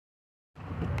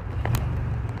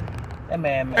That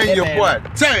man. And your boy,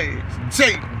 J.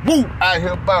 Woo, out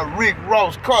here by Rick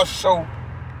Ross Car Show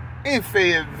in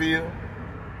Fayetteville.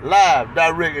 Live,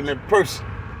 direct, and in person.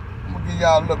 I'm gonna give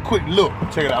y'all a little quick look.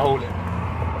 Check it out, hold it.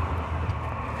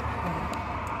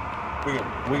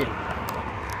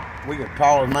 We can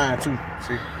pause mine too.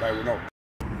 See, like we know.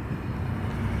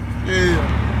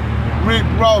 Yeah, Rick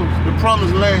Ross, the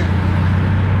Promised Land.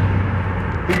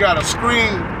 He got a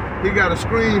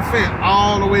screen fence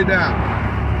all the way down.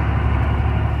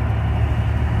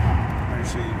 Let me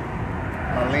see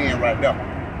my land right there.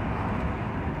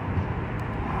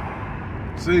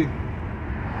 See,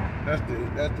 that's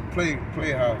the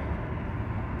playhouse.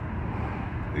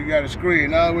 He got a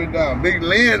screen all the way down. Big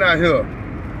land out here.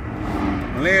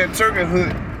 Land Turkey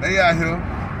Hood, they out here.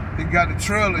 He got the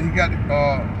trailer. He got the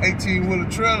 18-wheeler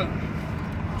trailer.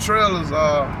 Trailers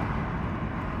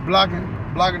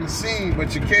blocking the scene,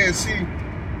 but you can't see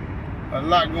a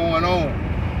lot going on.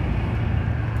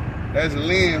 That's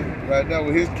Lynn right there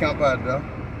with his camp out there.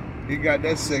 He got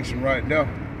that section right there.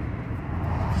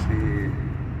 See,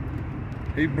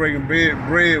 he breaking bread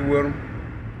with him.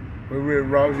 With Rick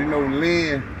Ross, you know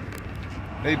Lynn,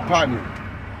 they partner.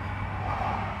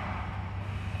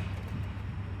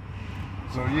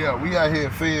 So yeah, we out here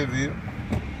in Fayetteville.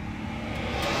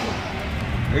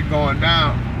 They going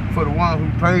down for the one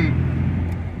who paid.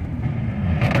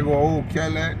 They go old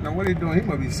Cadillac. Now what he doing? He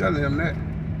must be selling him that.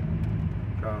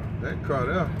 That car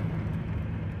there.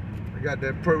 They got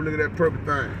that purple, look at that purple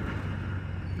thing.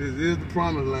 This is the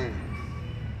Promised Land.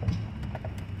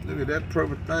 Look at that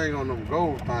purple thing on them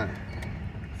gold thing.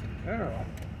 Yeah.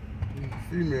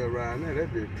 Female around there,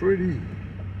 that be pretty.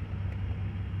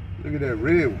 Look at that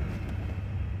red one.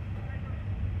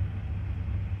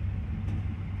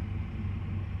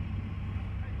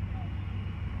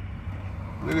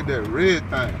 Look at that red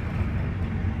thing.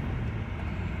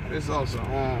 It's also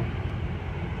on.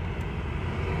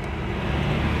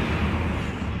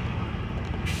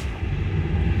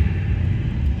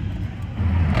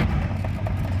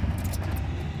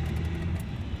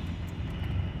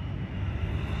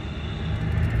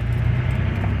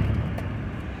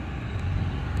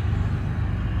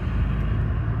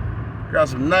 Got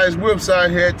some nice whips out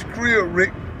here at the crib,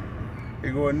 Rick. They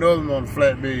go another one on the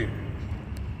flatbed.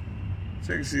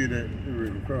 Check and see that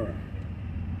red car.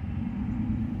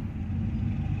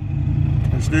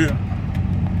 And still.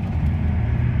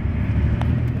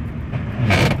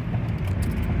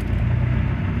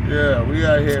 Yeah, we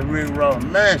out here at Rick Ross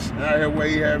Mansion, out here where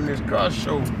he having this car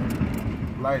show.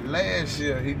 Like last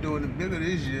year, he doing it bigger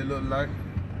this year, look like.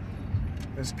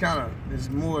 It's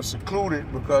more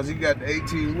secluded because he got the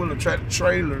 18-wheeler tractor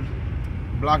trailers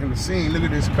blocking the scene. Look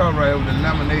at this car right here with the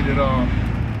laminated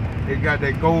it got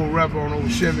that gold wrapper on over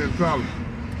Chevy Impala.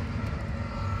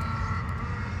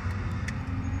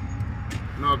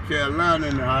 North Carolina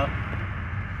in the house.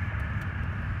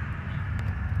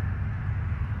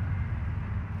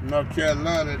 North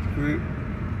Carolina at the crib.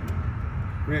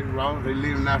 Rick Ross, they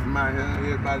leaving out from out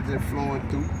here. Everybody just flowing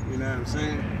through, you know what I'm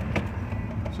saying?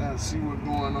 Trying to see what's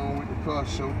going on with the car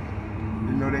show.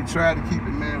 You know, they tried to keep the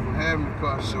man from having the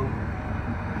car show.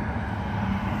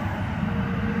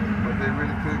 But they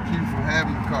really couldn't keep from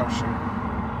having the car show.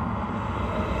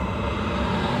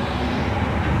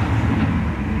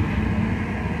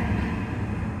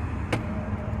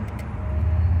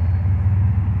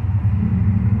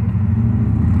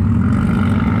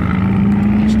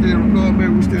 We still recording,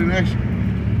 baby. We still in action.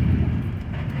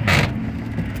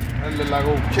 That look like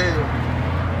old Kale.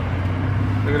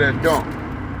 Look at that dump.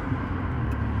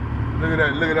 Look at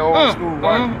that old school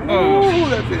white. Ooh,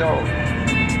 that big old.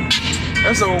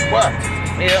 That's an old boy.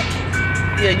 Yeah.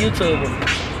 Yeah, YouTuber.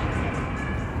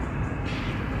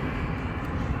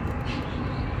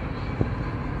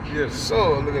 Yes,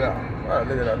 sir. Look at that. All right,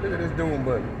 look at that. Look at this doom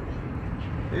button.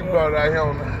 He brought it out here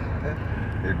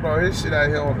he brought his shit out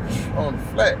here on the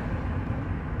flat.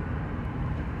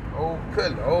 Old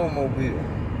Cutler, old mobile.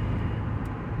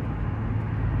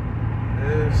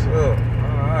 Yes, sir.